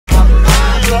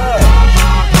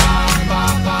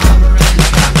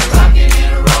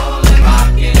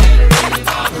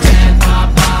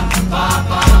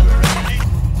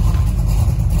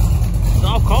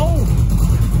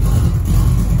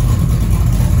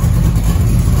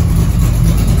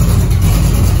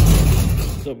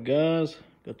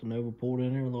Got the Nova pulled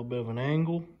in here, a little bit of an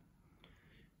angle.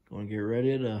 Gonna get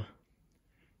ready to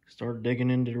start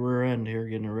digging into the rear end here,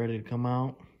 getting it ready to come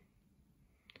out.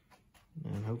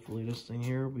 And hopefully this thing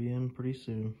here will be in pretty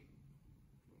soon.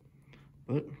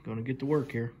 But gonna get to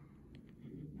work here.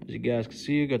 As you guys can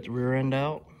see, I got the rear end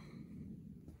out.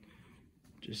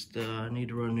 Just I need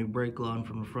to run a new brake line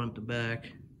from the front to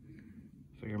back.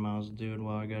 Figure I might as well do it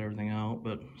while I got everything out.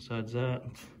 But besides that,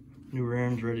 new rear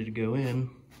end's ready to go in.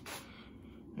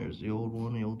 There's the old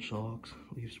one, the old shocks,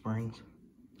 leaf springs.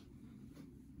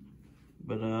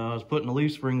 But I was putting the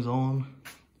leaf springs on.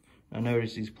 I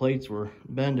noticed these plates were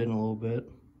bending a little bit.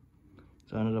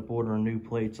 So I ended up ordering new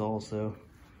plates also.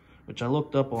 Which I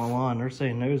looked up online, they're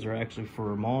saying those are actually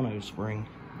for a mono spring.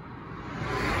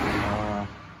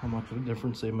 How much of a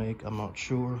difference they make, I'm not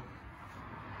sure.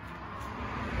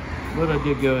 But I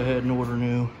did go ahead and order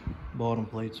new bottom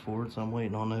plates for it, so I'm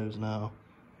waiting on those now.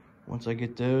 Once I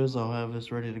get those, I'll have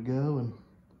this ready to go and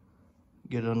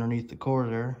get it underneath the car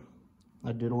there.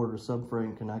 I did order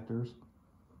subframe connectors,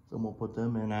 so I'm gonna put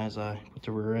them in as I put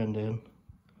the rear end in.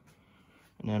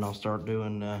 And then I'll start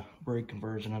doing the brake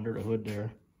conversion under the hood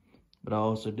there. But I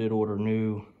also did order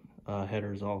new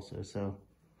headers also, so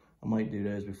I might do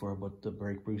those before I put the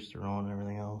brake booster on and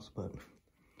everything else. But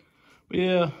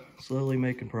yeah, slowly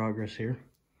making progress here.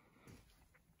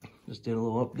 Just did a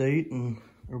little update and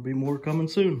there'll be more coming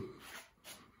soon.